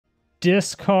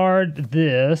discard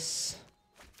this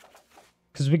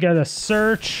because we got to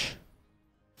search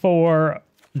for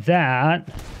that.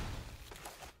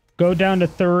 Go down to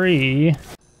 3.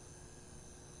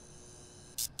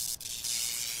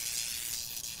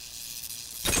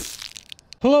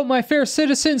 Hello, my fair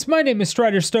citizens. My name is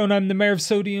Strider Stone. I'm the Mayor of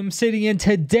Sodium City, and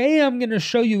today I'm going to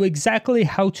show you exactly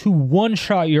how to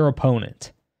one-shot your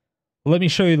opponent. Let me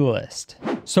show you the list.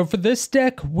 So for this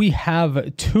deck, we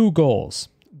have 2 goals.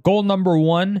 Goal number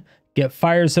 1, get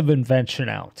Fires of Invention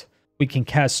out. We can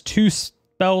cast 2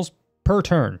 spells per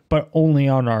turn, but only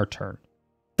on our turn.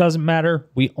 Doesn't matter,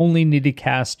 we only need to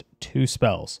cast 2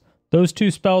 spells. Those 2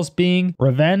 spells being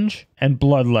Revenge and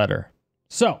Bloodletter.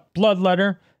 So,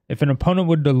 Bloodletter, if an opponent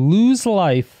would lose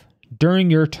life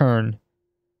during your turn,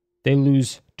 they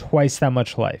lose twice that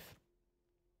much life.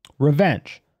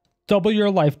 Revenge, double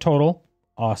your life total,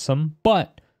 awesome,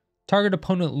 but target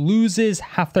opponent loses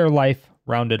half their life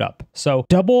rounded up. So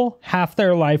double half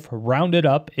their life rounded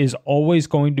up is always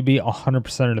going to be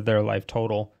 100% of their life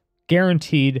total,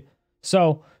 guaranteed.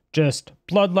 So just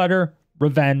Bloodletter,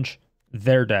 Revenge,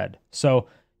 they're dead. So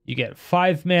you get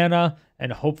 5 mana,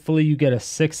 and hopefully you get a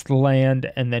 6th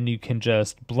land, and then you can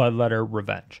just Bloodletter,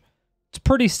 Revenge. It's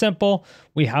pretty simple.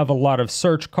 We have a lot of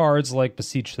search cards like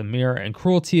Beseech the Mirror and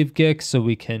Cruelty of Gix, so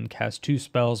we can cast 2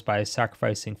 spells by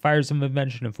sacrificing Fires of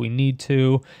Invention if we need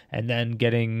to, and then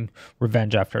getting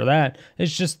Revenge after that.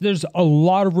 It's just, there's a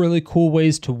lot of really cool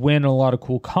ways to win, a lot of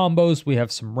cool combos. We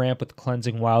have some ramp with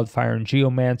Cleansing Wildfire and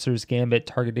Geomancer's Gambit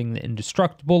targeting the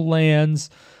indestructible lands.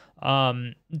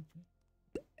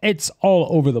 It's all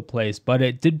over the place, but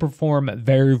it did perform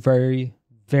very, very,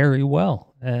 very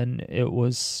well, and it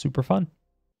was super fun.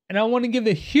 And I want to give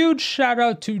a huge shout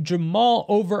out to Jamal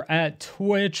over at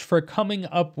Twitch for coming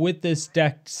up with this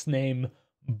deck's name,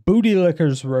 Booty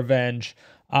Licker's Revenge.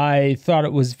 I thought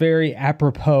it was very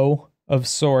apropos of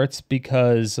sorts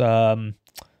because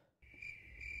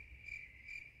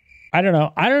I don't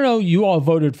know. You all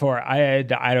voted for it. I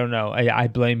don't know. I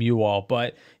blame you all.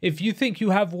 But if you think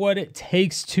you have what it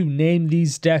takes to name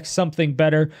these decks something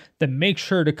better, then make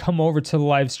sure to come over to the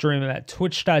live stream at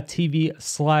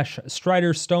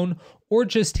twitch.tv/StriderStone, or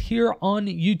just here on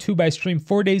YouTube. I stream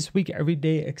 4 days a week, every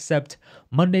day except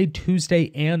Monday, Tuesday,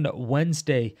 and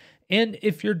Wednesday. And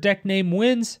if your deck name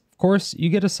wins, of course, you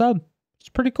get a sub. It's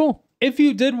pretty cool. If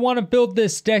you did want to build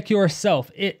this deck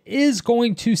yourself, it is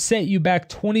going to set you back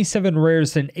 27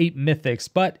 rares and 8 mythics,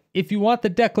 but if you want the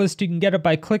deck list, you can get it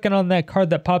by clicking on that card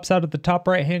that pops out at the top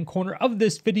right hand corner of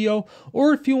this video,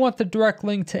 or if you want the direct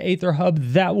link to Aether Hub,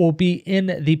 that will be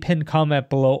in the pinned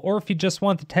comment below, or if you just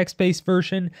want the text-based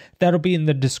version, that'll be in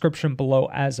the description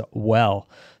below as well.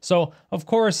 So, of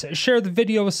course, share the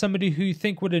video with somebody who you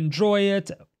think would enjoy it,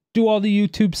 do all the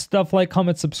YouTube stuff like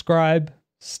comment, subscribe,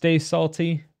 stay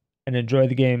salty, and enjoy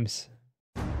the games.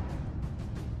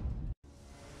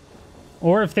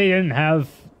 Or if they didn't have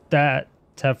that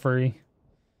Teferi.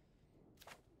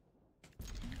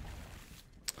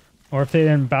 Or if they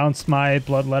didn't bounce my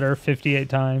Bloodletter 58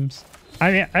 times.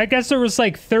 I mean, I guess there was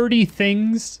like 30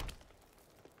 things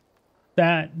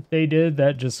that they did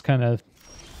that just kind of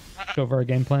go over our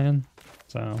game plan.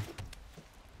 So,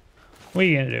 what are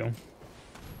you gonna do?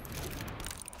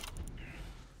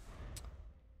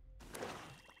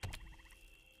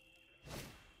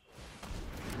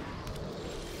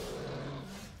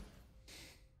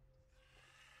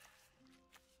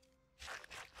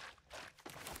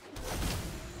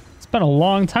 It's been a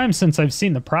long time since I've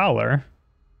seen the Prowler.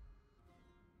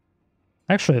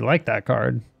 I actually like that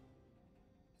card.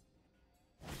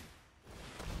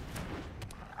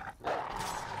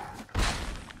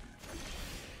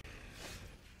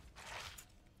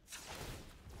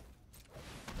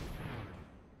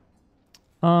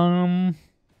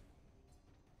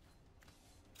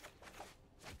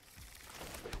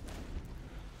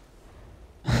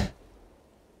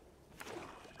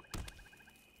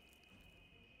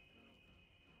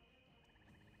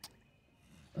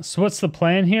 So what's the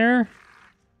plan here?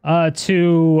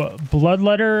 To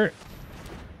Bloodletter.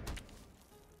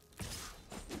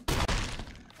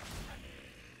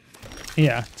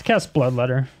 Yeah, to cast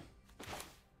Bloodletter.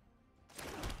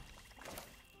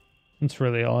 That's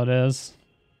really all it is.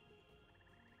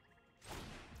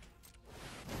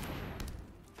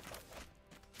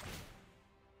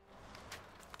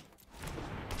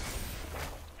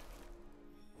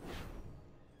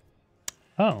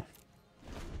 Oh.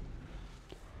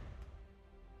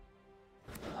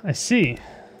 I see.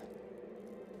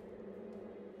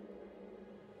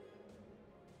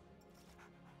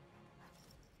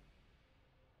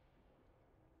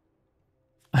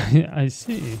 I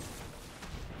see.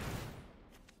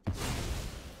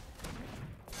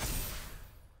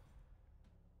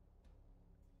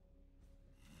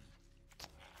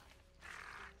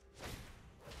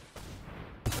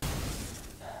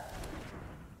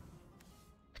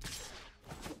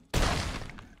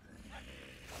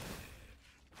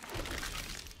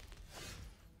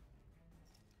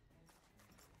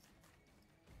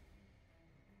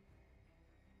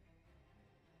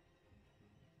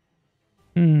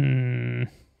 I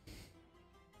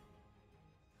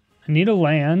need a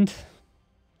land.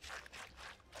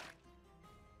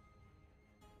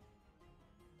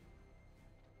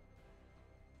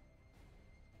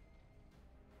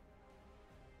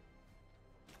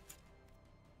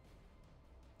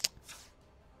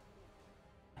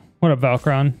 What up,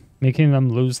 Valkron? Making them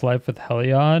lose life with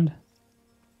Heliod?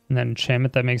 And then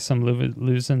enchantment that makes them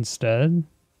lose instead?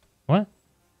 What?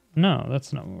 No,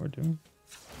 that's not what we're doing.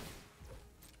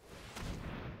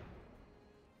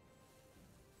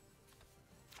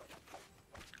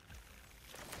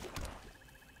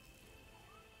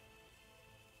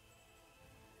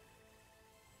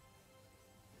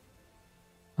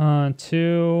 On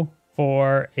 2,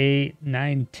 4, 8,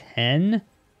 9, 10.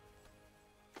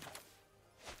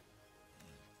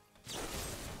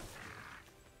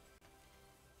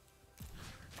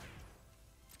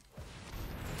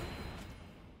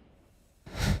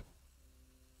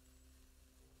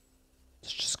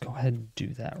 Let's just go ahead and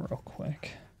do that real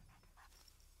quick.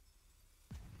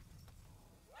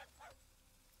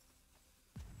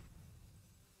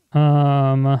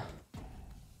 I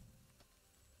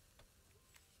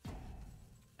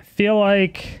feel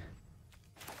like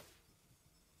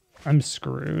I'm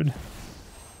screwed.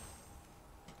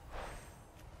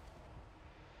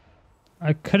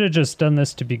 I could have just done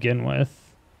this to begin with.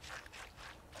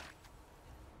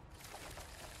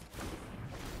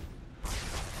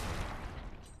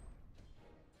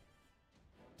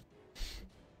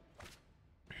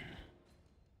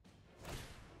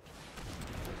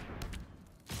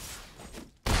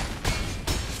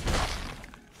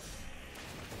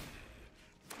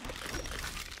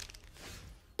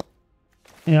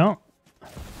 Yeah.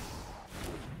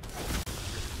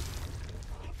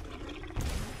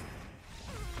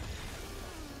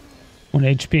 One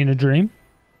HP in a dream.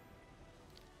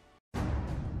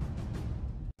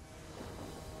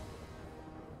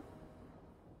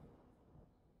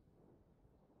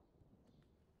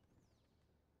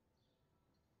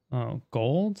 Oh,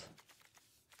 gold?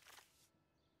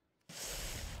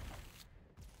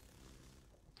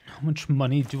 How much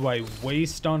money do I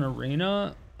waste on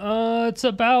Arena? It's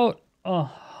about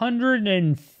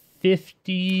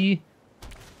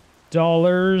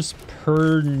 $150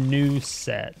 per new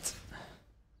set.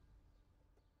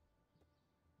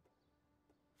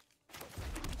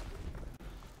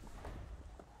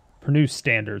 Per new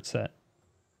standard set,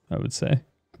 I would say.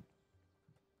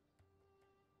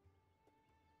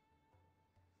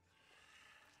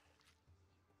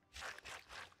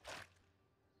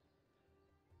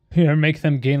 Here, make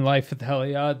them gain life with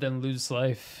Heliod, then lose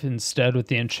life instead with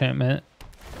the enchantment.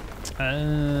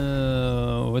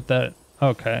 With that,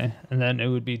 okay. And then it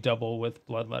would be double with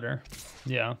Bloodletter.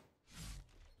 Yeah.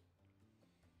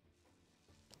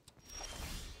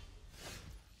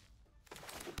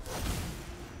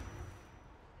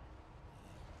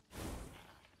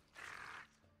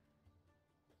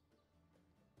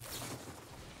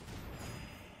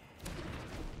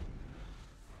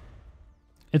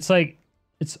 It's like,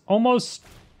 it's almost,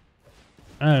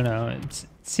 I don't know, it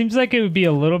seems like it would be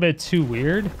a little bit too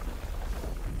weird.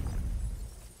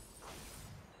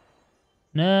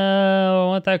 No, I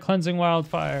want that Cleansing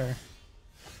Wildfire.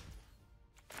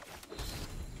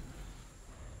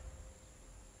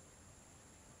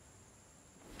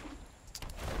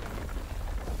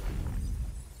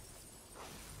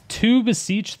 Two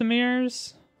Beseech the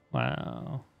Mirrors?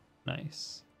 Wow,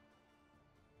 nice.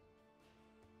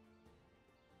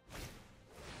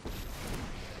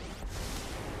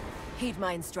 Heed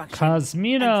my instructions.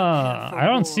 Kasmina. I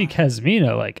don't see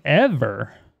Kasmina like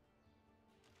ever.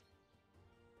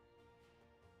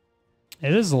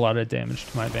 It is a lot of damage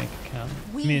to my bank account.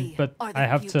 I mean, but I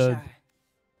have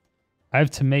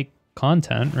to make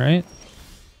content, right?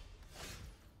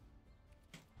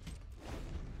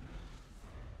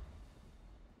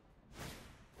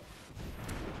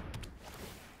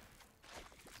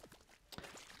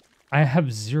 I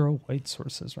have 0 white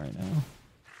sources right now.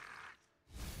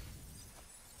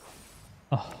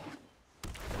 Oh.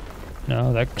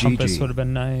 No, that compass would have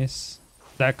been nice.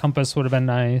 That compass would have been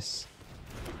nice.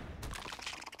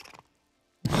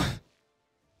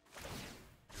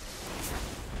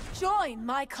 Join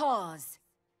my cause.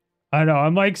 I know,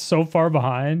 I'm like so far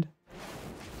behind.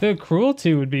 The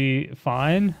cruelty would be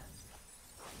fine.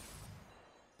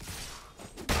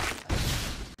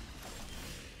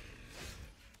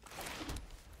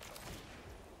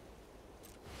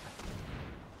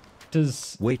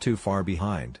 Does way too far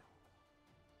behind.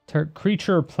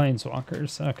 Creature or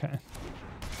planeswalkers? Okay.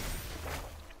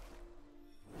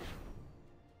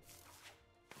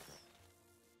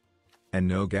 And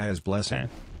no Gaia's blessing.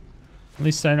 Okay. At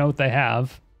least I know what they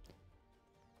have.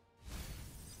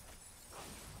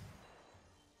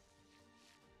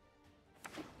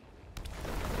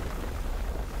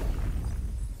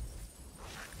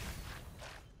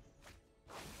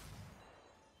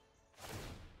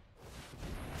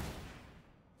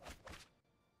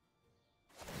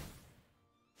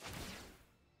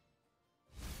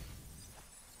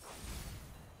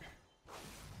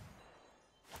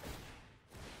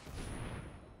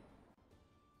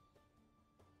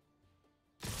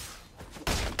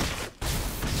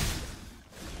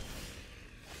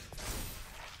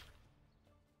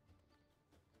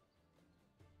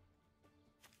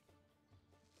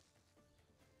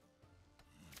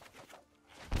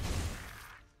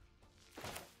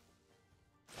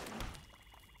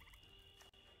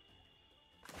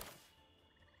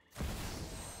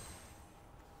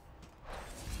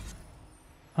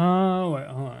 Wait,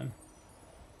 hold on.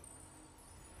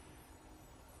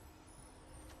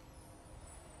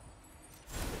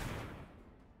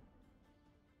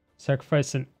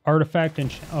 Sacrifice an artifact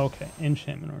okay,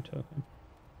 enchantment or token.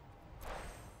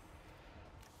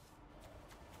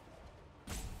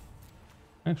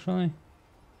 Actually.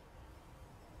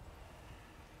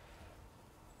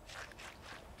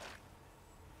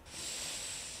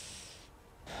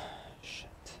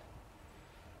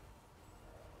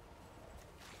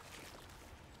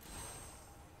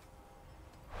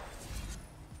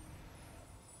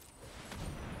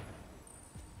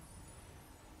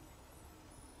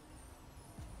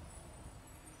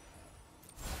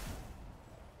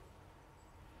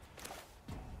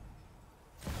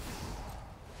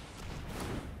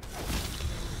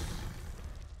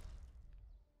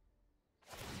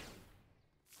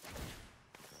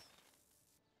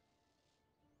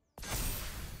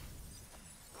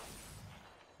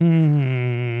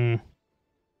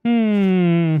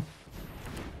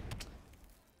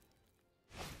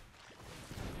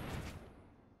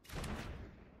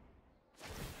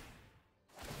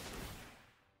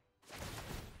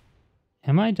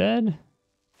 Am I dead?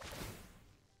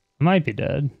 I might be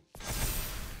dead.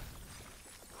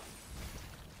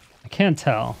 I can't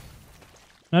tell.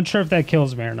 Not sure if that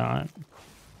kills me or not.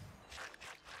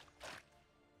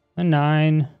 A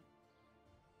 9.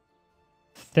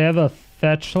 They have a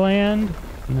fetch land?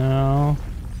 No.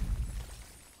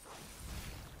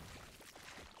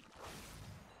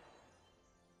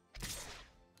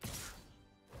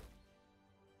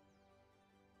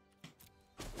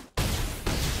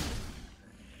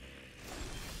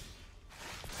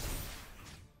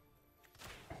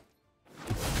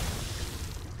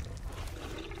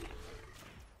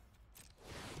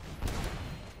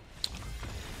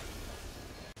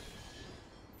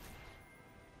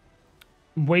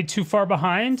 Way too far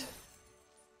behind?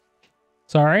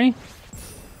 Sorry?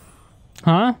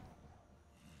 Huh?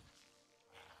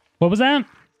 What was that?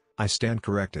 I stand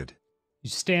corrected. You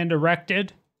stand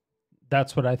erected?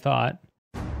 That's what I thought.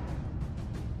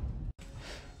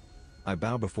 I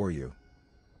bow before you.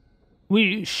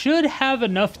 We should have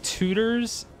enough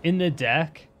tutors in the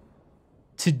deck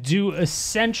to do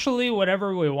essentially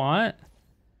whatever we want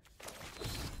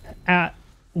at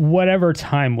whatever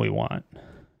time we want.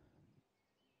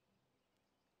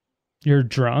 You're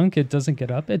drunk? It doesn't get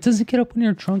up? It doesn't get up when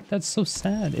you're drunk? That's so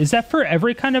sad. Is that for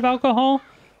every kind of alcohol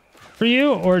for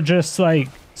you, or just like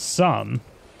some?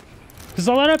 Because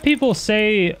a lot of people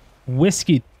say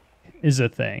whiskey is a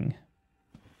thing.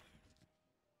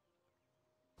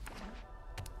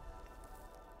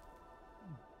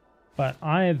 But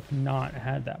I have not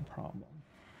had that problem.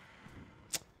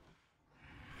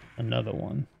 Another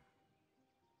one.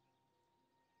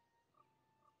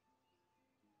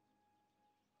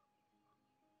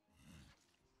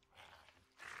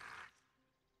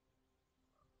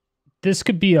 This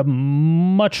could be a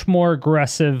much more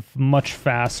aggressive, much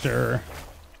faster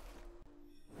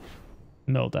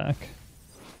mill deck.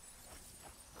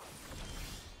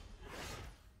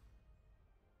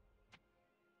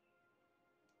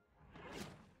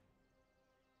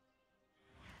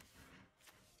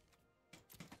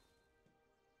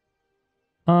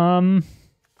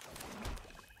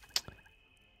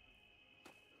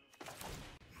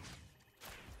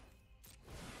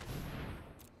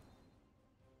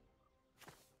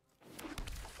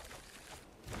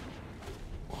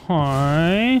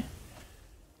 Hi.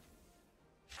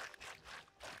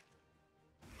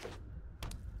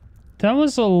 That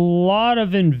was a lot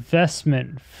of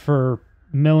investment for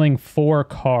milling 4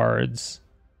 cards,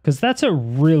 because that's a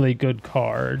really good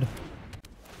card.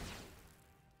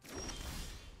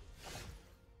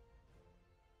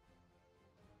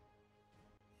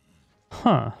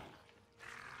 Huh.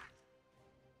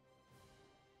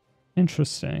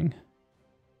 Interesting.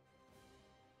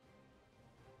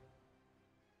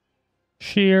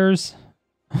 Cheers.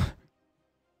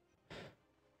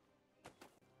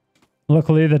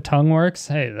 Luckily, the tongue works.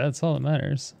 Hey, that's all that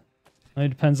matters. It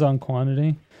depends on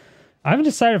quantity. I haven't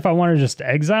decided if I want to just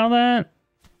exile that.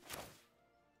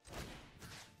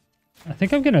 I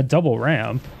think I'm going to double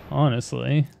ramp,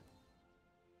 honestly.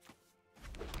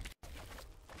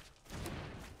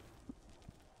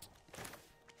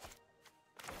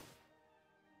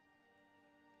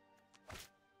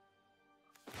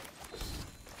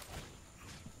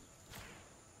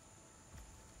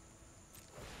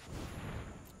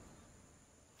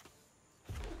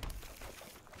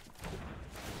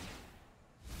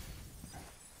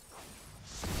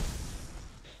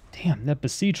 Damn, that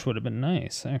Beseech would have been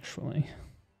nice, actually.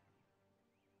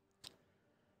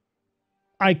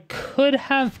 I could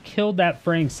have killed that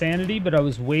for Insanity, but I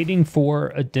was waiting for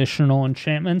additional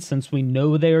enchantments since we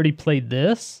know they already played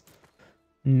this.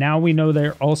 Now we know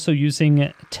they're also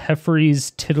using Teferi's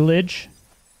Titillage.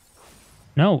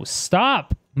 No,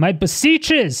 stop! My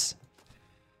Beseeches!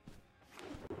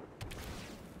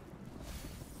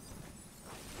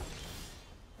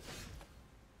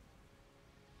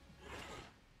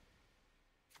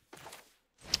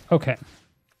 Okay.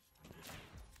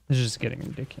 This is just getting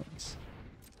ridiculous.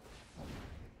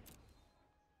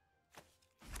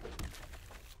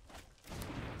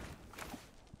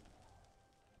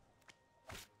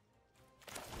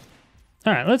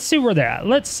 All right, let's see where they're at.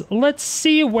 Let's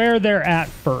see where they're at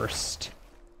first.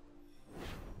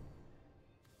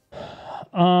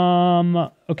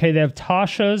 Okay, they have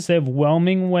Tasha's, they have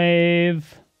Whelming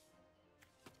Wave.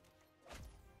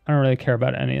 I don't really care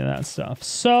about any of that stuff.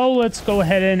 So let's go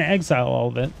ahead and exile all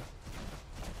of it.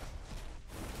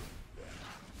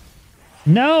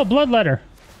 No, Bloodletter.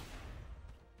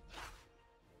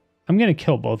 I'm going to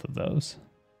kill both of those.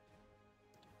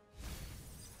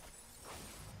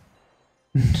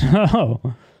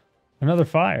 No. Another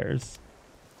fires.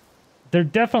 They're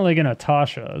definitely going to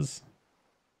Tasha's.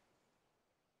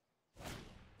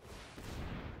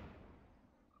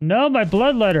 No, my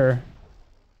Bloodletter.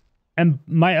 And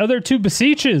my other two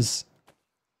Beseeches.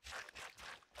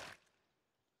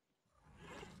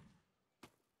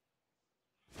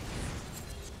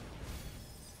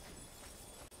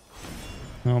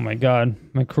 Oh my god,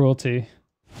 my cruelty.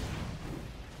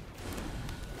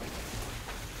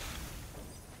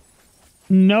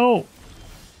 No.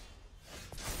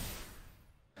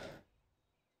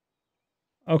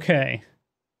 Okay.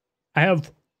 I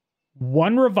have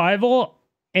one revival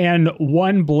and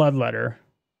one Bloodletter.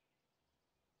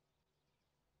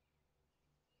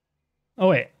 Oh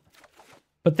wait,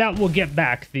 but that will get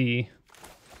back the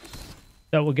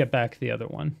other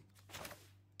one.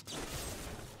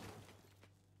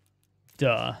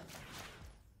 Duh.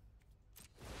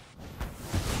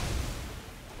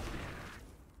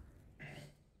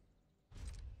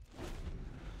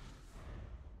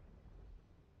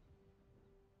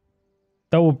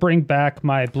 That will bring back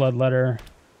my Bloodletter.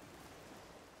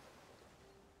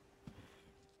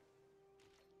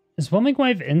 Is Whelming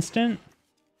Wave instant?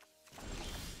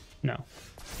 No.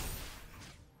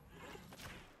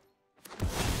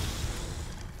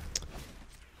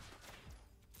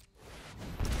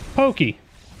 Pokey.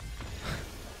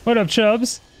 What up,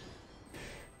 Chubs?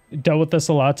 Dealt with this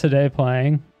a lot today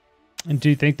playing. And do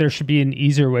you think there should be an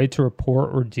easier way to report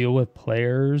or deal with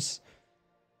players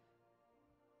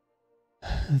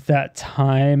that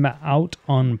time out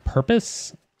on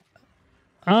purpose?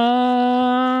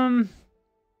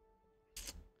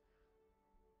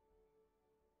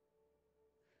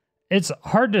 It's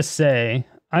hard to say.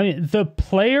 I mean, the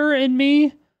player in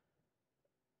me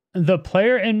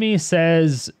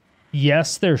says,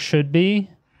 yes, there should be,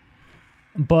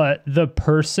 but the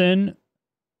person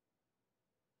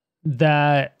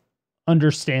that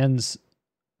understands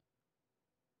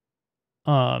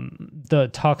the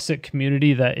toxic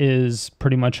community that is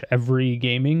pretty much every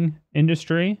gaming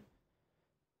industry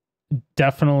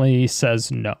definitely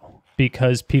says no.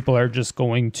 Because people are just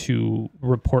going to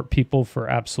report people for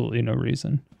absolutely no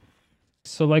reason.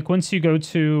 So like once you go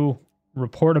to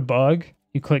report a bug,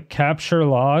 you click capture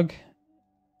log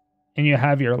and you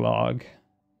have your log.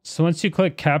 So once you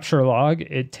click capture log,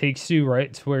 it takes you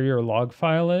right to where your log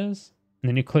file is. And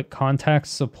then you click contact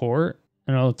support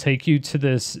and it'll take you to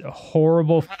this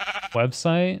horrible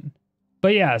website.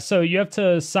 But yeah, so you have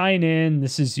to sign in.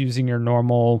 This is using your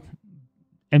normal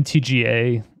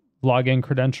MTGA login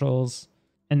credentials,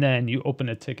 and then you open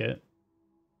a ticket,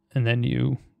 and then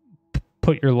you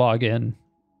put your login,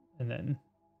 and then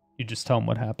you just tell them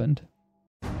what happened.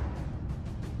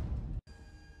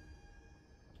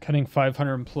 Cutting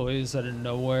 500 employees out of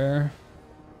nowhere.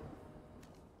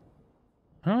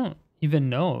 even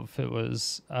know if it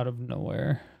was out of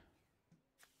nowhere.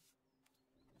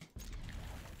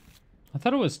 I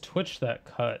thought it was Twitch that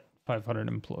cut 500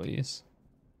 employees.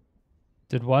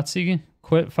 Did WotC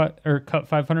quit cut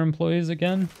 500 employees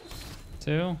again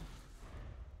too?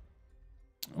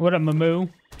 What up, Mamu?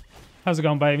 How's it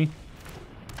going, baby?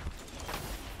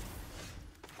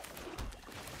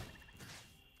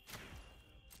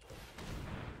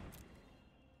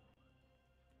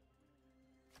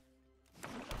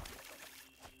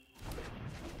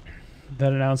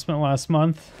 That announcement last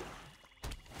month.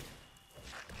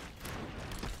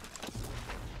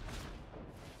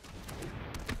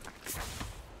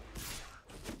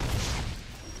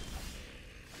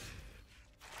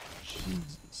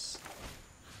 Jesus.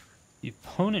 The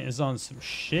opponent is on some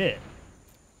shit.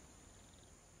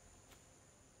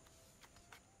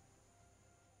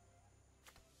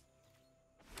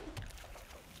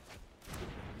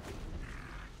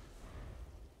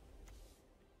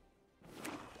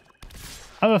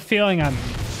 I have a feeling I'm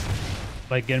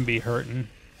like gonna be hurting.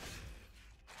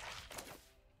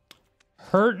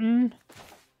 Hurting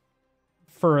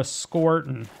for a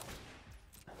squirtin'.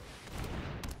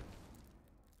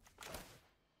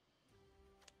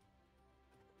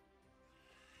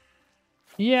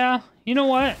 Yeah, you know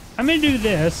what? I'm gonna do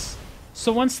this.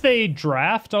 So once they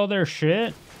draft all their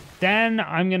shit, then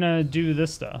I'm gonna do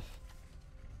this stuff.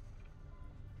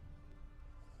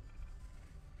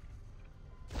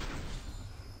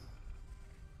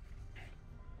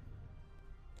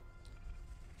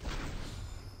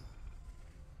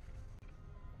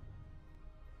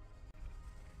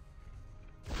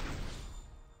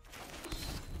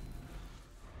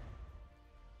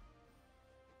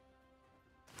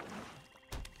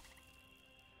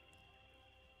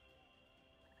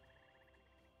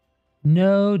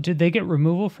 No, did they get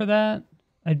removal for that?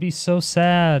 I'd be so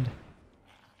sad.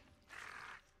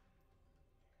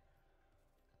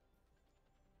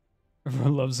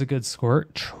 Everyone loves a good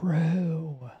squirt.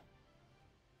 True.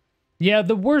 Yeah,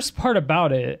 the worst part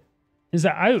about it is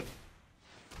that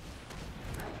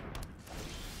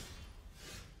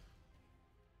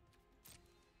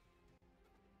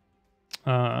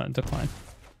decline.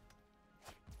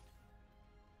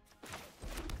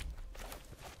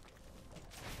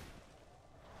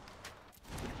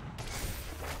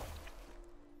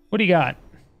 What do you got?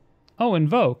 Oh,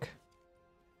 invoke.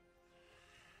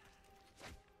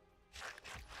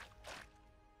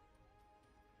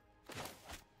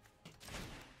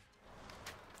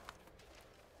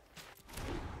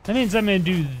 That means I'm going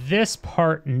to do this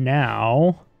part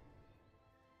now.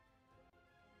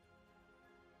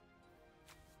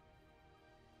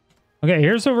 Okay,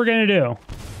 here's what we're going to do.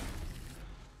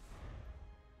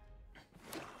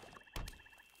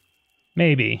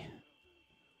 Maybe.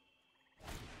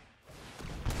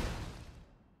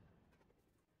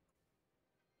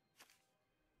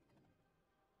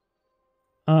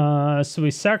 So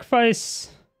we sacrifice.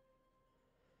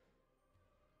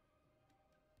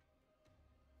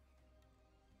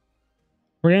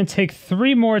 We're going to take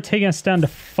 3 more, taking us down to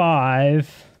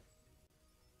 5.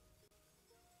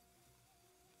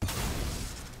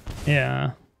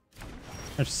 Yeah.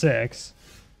 Or 6.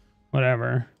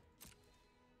 Whatever.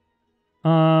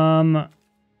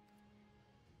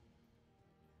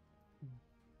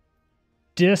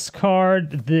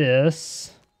 Discard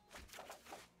this.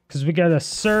 Because we got to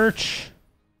search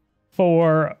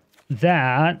for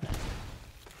that.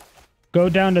 Go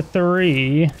down to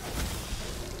 3.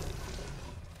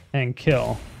 And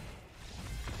kill.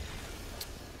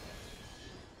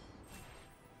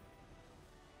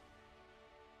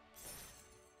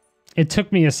 It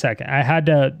took me a second. I had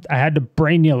to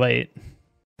brainulate.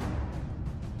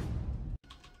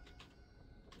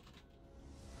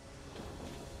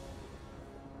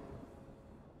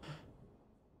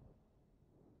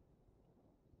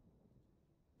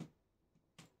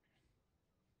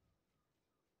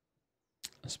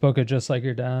 Spoke it just like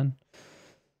your dad.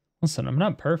 Listen, I'm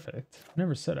not perfect. I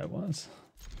never said I was.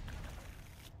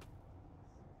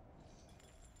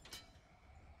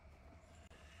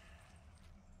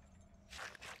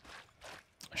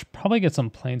 I should probably get some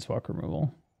planeswalker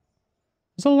removal.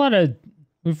 There's a lot of...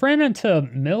 We've ran into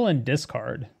mill and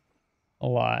discard a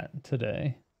lot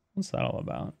today. What's that all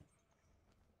about?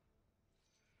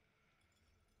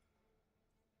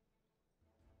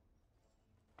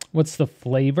 What's the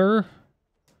flavor?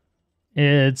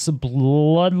 It's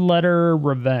Bloodletter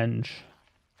Revenge.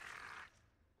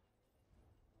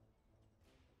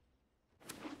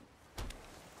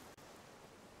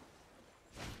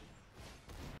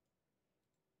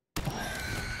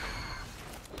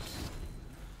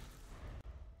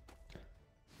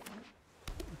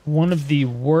 one of the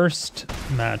worst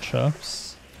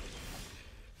matchups.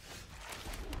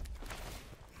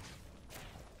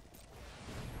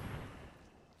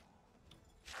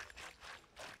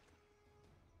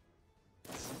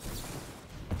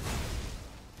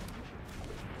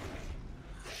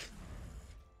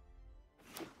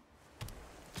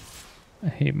 I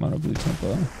hate mono blue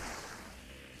tempo.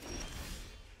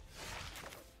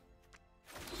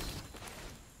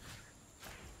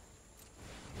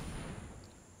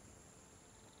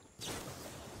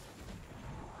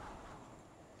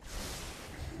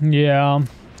 Yeah,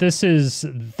 this is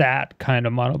that kind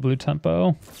of mono blue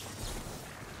tempo.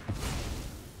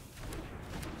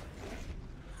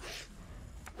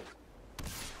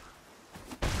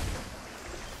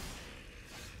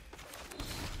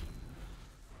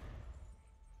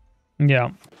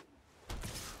 Yeah.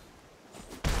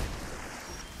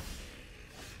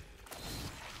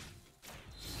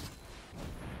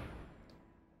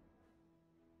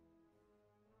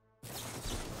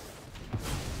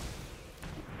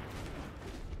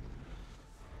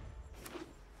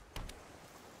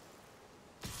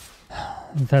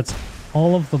 That's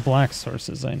all of the black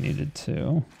sources I needed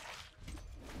to.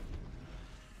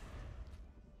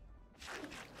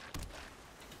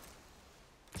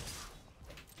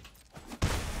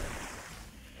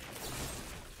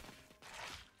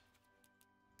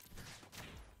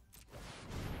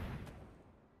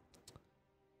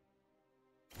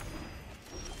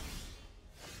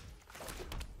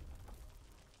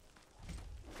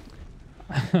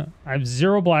 I have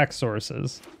 0 black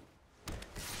sources.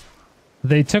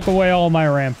 They took away all my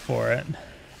ramp for it.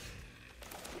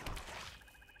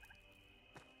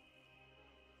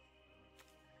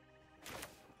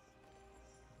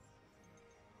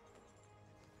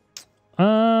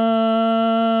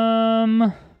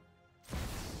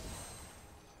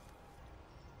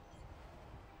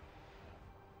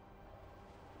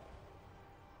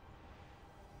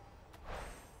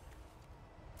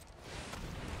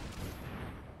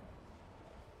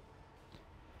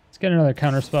 Let's get another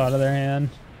counter spell out of their hand.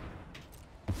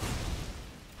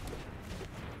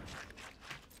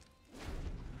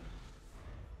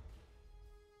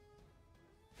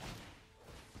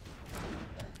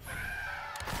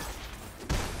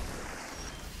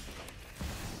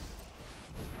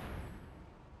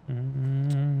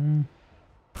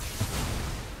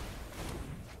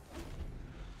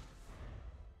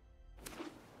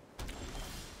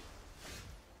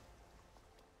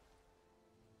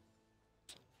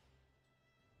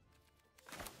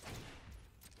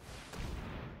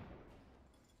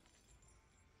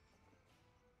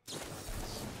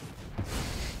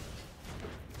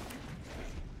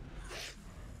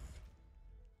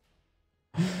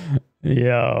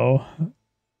 Yo.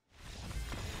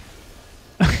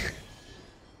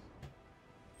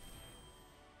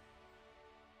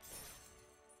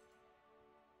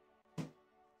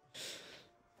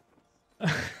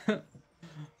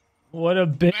 What a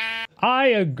bit. I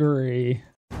agree.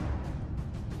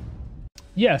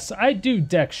 Yes, I do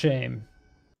deck shame.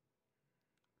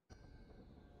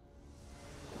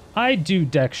 I do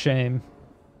deck shame.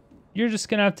 You're just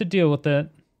gonna have to deal with it.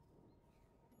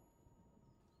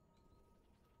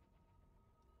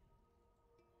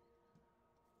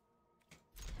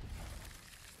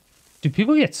 Do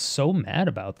people get so mad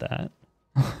about that?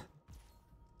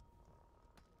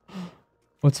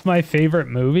 What's my favorite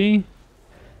movie?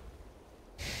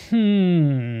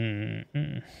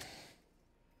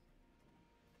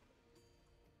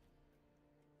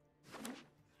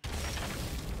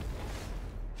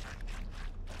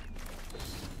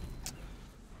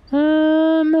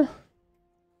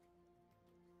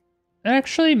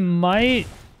 Actually might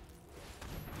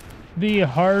be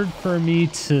hard for me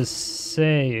to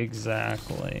say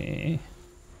exactly.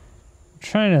 I'm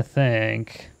trying to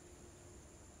think.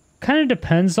 Kind of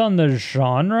depends on the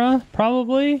genre,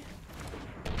 probably.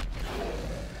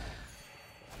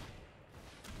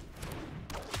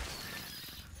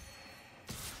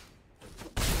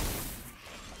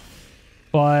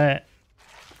 But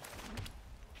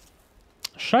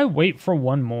should I wait for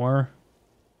one more?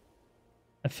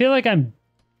 I feel like I'm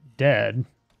dead.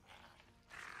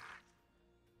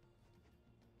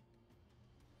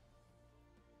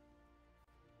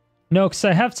 No, because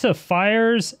I have to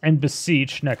Fires and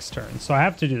Beseech next turn, so I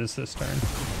have to do this turn.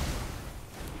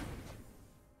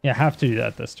 Yeah, I have to do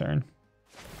that this turn.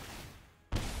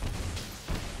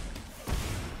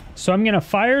 So I'm going to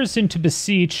Fires into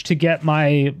Beseech to get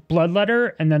my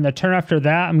Bloodletter, and then the turn after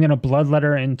that, I'm going to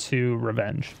Bloodletter into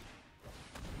Revenge.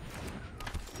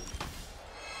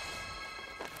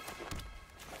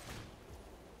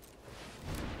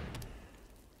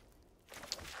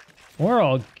 Or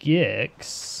I'll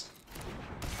Gix.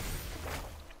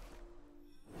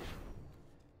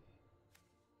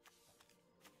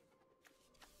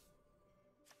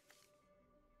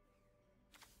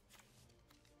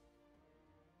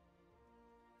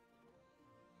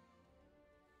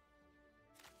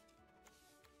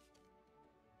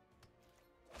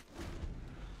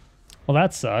 Well,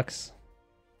 that sucks.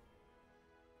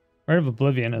 Rite of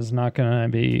Oblivion is not going to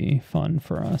be fun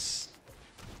for us.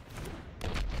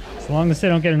 As long as they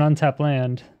don't get an untapped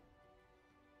land.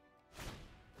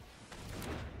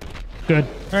 Good.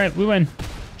 All right, we win.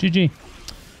 GG.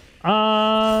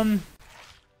 I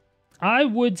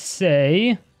would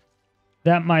say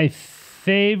that my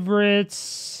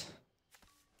favorites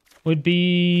would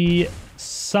be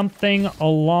something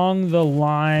along the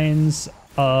lines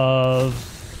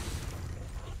of...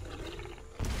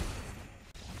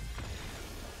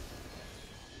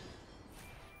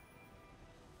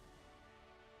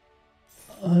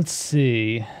 Let's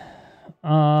see.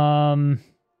 High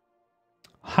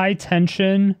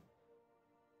Tension.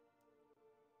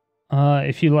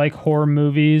 If you like horror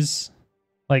movies,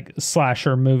 like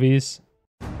slasher movies.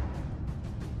 I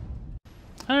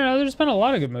don't know, there's been a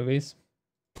lot of good movies.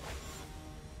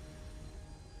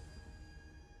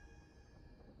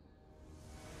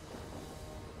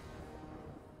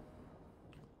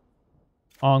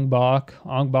 Ong Bak.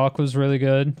 Ong Bak was really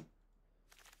good.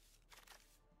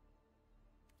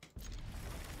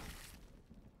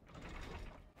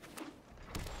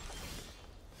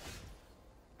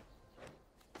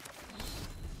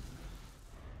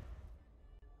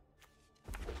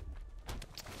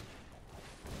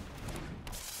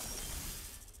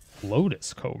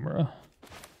 Lotus Cobra.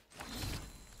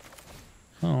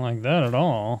 I don't like that at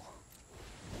all.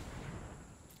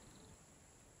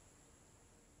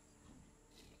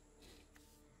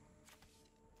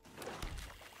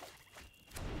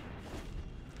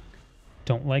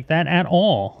 Don't like that at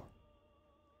all.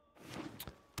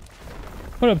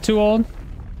 What up, Too Old?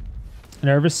 Did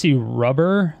I ever see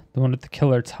Rubber? The one with the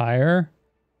killer tire?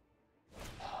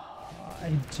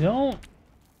 I don't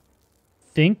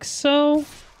think so.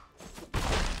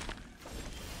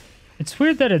 It's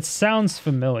weird that it sounds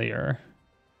familiar,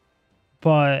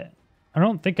 but I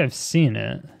don't think I've seen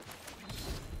it.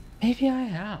 Maybe I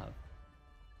have.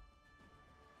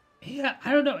 Yeah,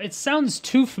 I don't know. It sounds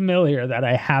too familiar that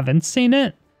I haven't seen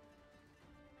it.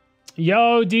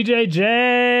 Yo, DJ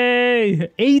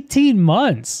J! 18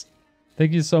 months.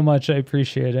 Thank you so much. I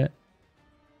appreciate it.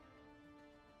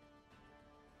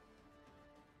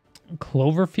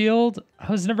 Cloverfield?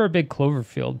 I was never a big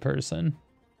Cloverfield person.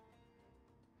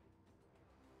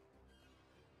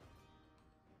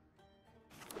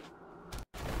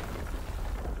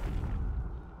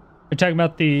 You're talking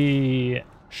about the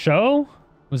show?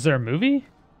 Was there a movie?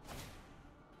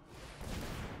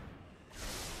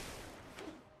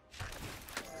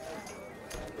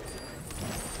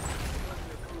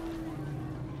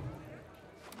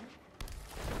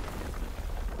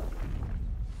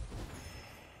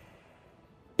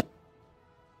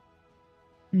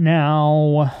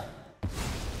 Now...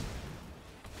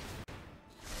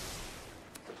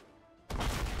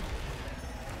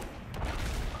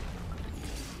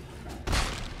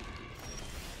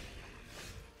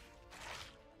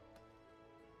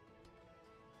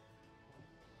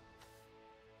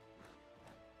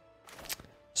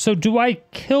 So do I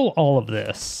kill all of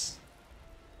this?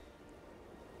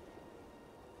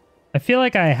 I feel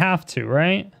like I have to,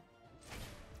 right?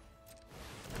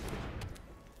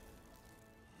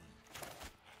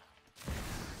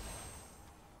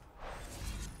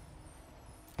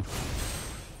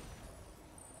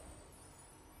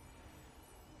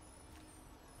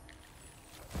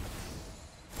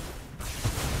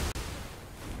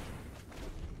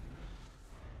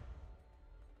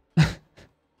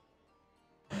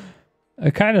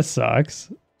 It kind of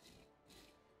sucks.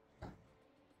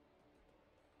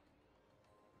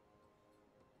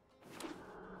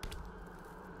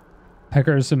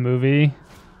 Pecker's a movie.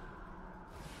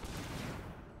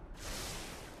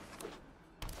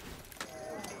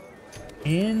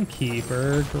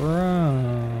 Innkeeper,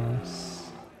 gross.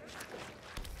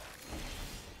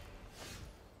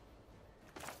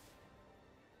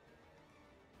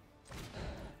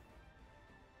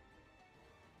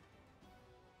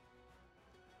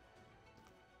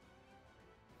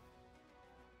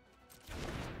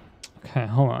 Okay,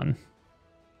 hold on.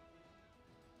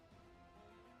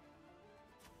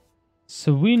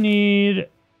 So we need...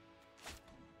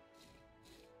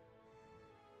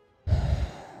 I'll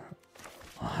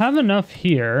have enough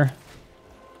here.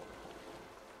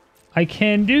 I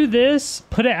can do this,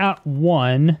 put it at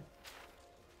 1.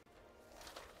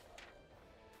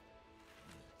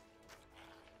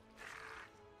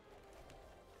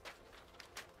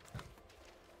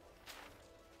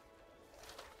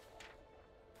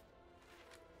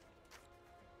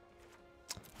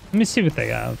 Let me see what they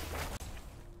have.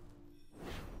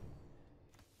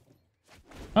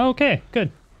 Okay,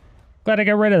 good. Glad I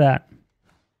got rid of that.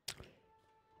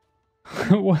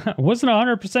 Wasn't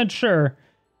 100% sure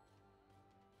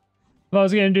if I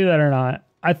was going to do that or not.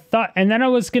 I thought, and then I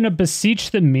was going to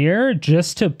Beseech the Mirror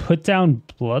just to put down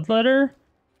Bloodletter.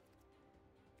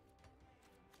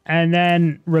 And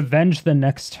then Revenge the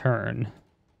next turn.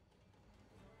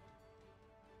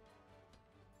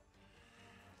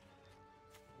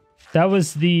 That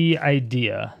was the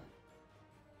idea.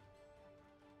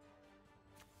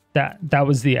 That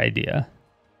was the idea.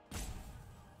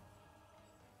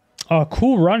 Oh,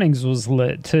 Cool Runnings was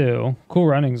lit too. Cool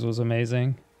Runnings was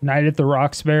amazing. Night at the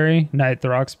Roxbury. Night at the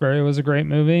Roxbury was a great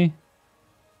movie.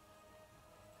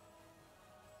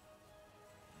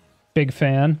 Big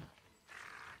fan.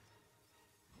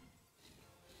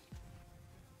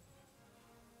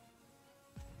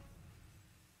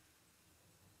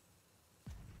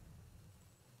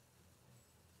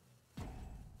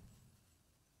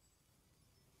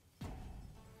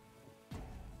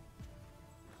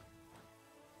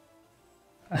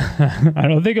 I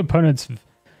don't think opponents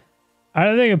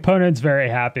very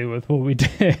happy with what we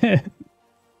did.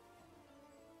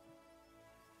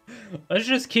 Let's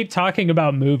just keep talking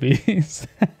about movies.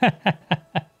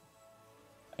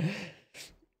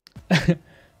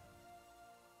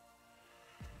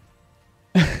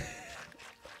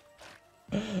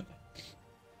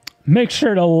 Make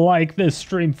sure to like this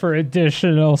stream for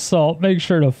additional salt. Make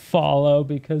sure to follow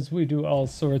because we do all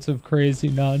sorts of crazy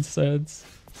nonsense.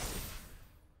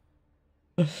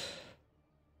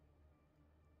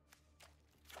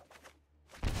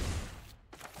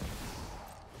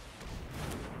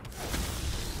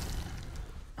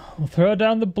 We'll throw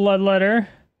down the Bloodletter.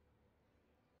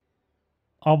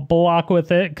 I'll block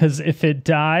with it because if it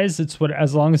dies, it's what,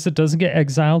 as long as it doesn't get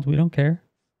exiled, we don't care.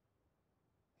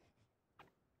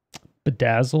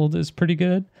 Bedazzled is pretty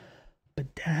good.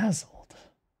 Bedazzled.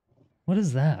 What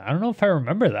is that? I don't know if I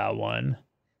remember that one.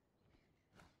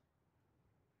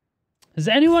 Has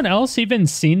anyone else even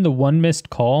seen the One Missed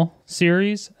Call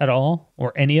series at all?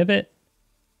 Or any of it?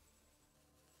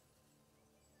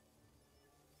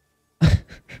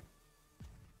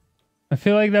 I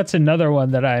feel like that's another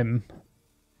one that I'm...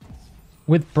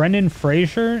 With Brendan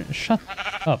Fraser? Shut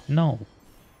up, no.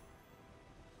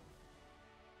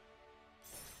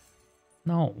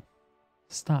 No.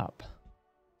 Stop.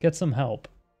 Get some help.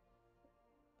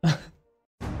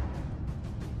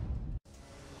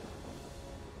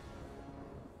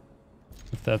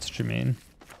 If that's what you mean.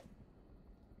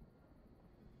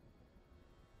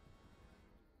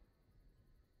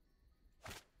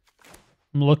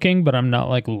 I'm looking, but I'm not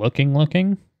like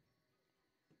looking.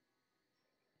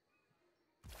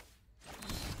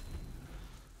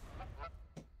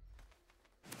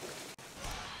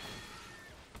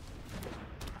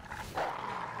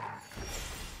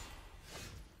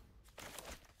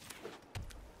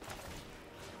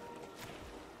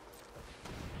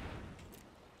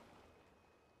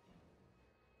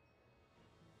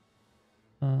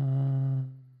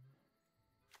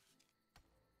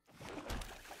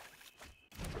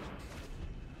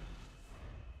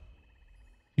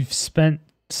 You've spent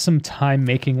some time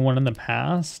making one in the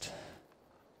past.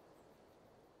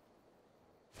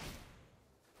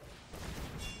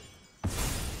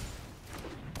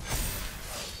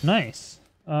 Nice.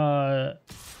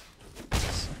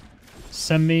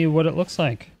 Send me what it looks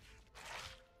like.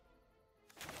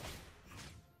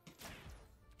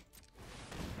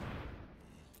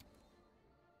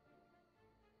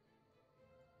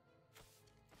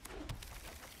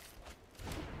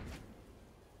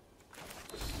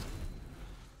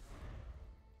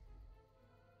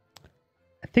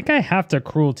 I think I have to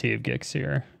Cruelty of Gix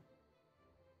here.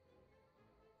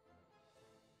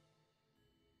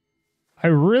 I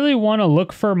really want to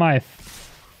look for my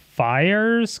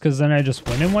fires, because then I just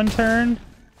win in one turn.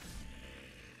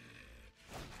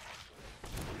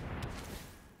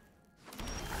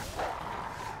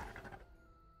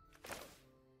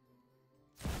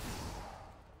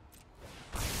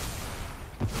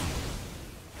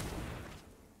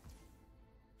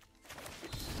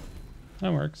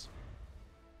 That works.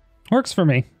 Works for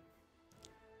me.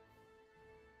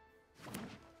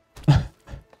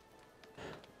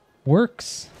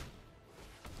 Works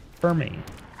for me.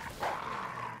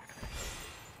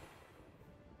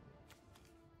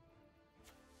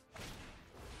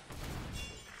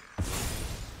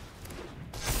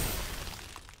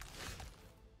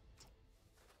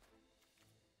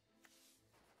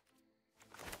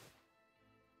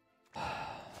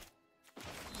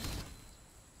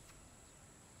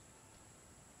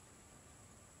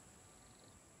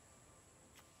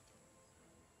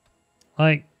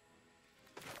 Like,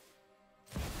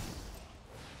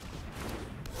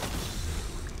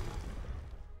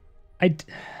 I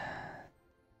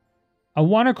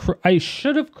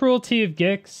should have Cruelty of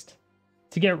Gix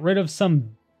to get rid of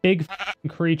some big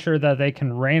creature that they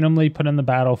can randomly put in the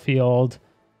battlefield.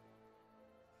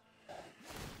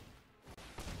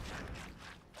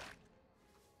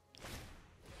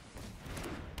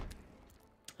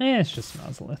 It's just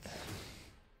Nozlith.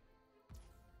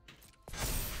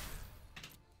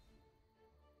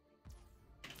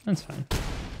 That's fine.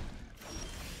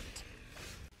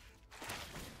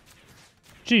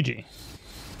 GG.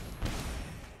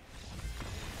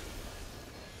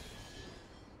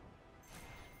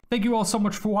 Thank you all so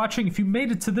much for watching. If you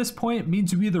made it to this point, it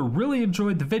means you either really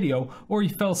enjoyed the video or you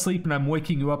fell asleep and I'm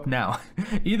waking you up now.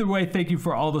 Either way, thank you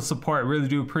for all the support. I really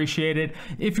do appreciate it.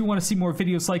 If you want to see more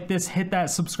videos like this, hit that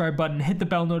subscribe button, hit the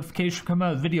bell notification, come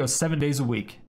out with videos 7 days a week.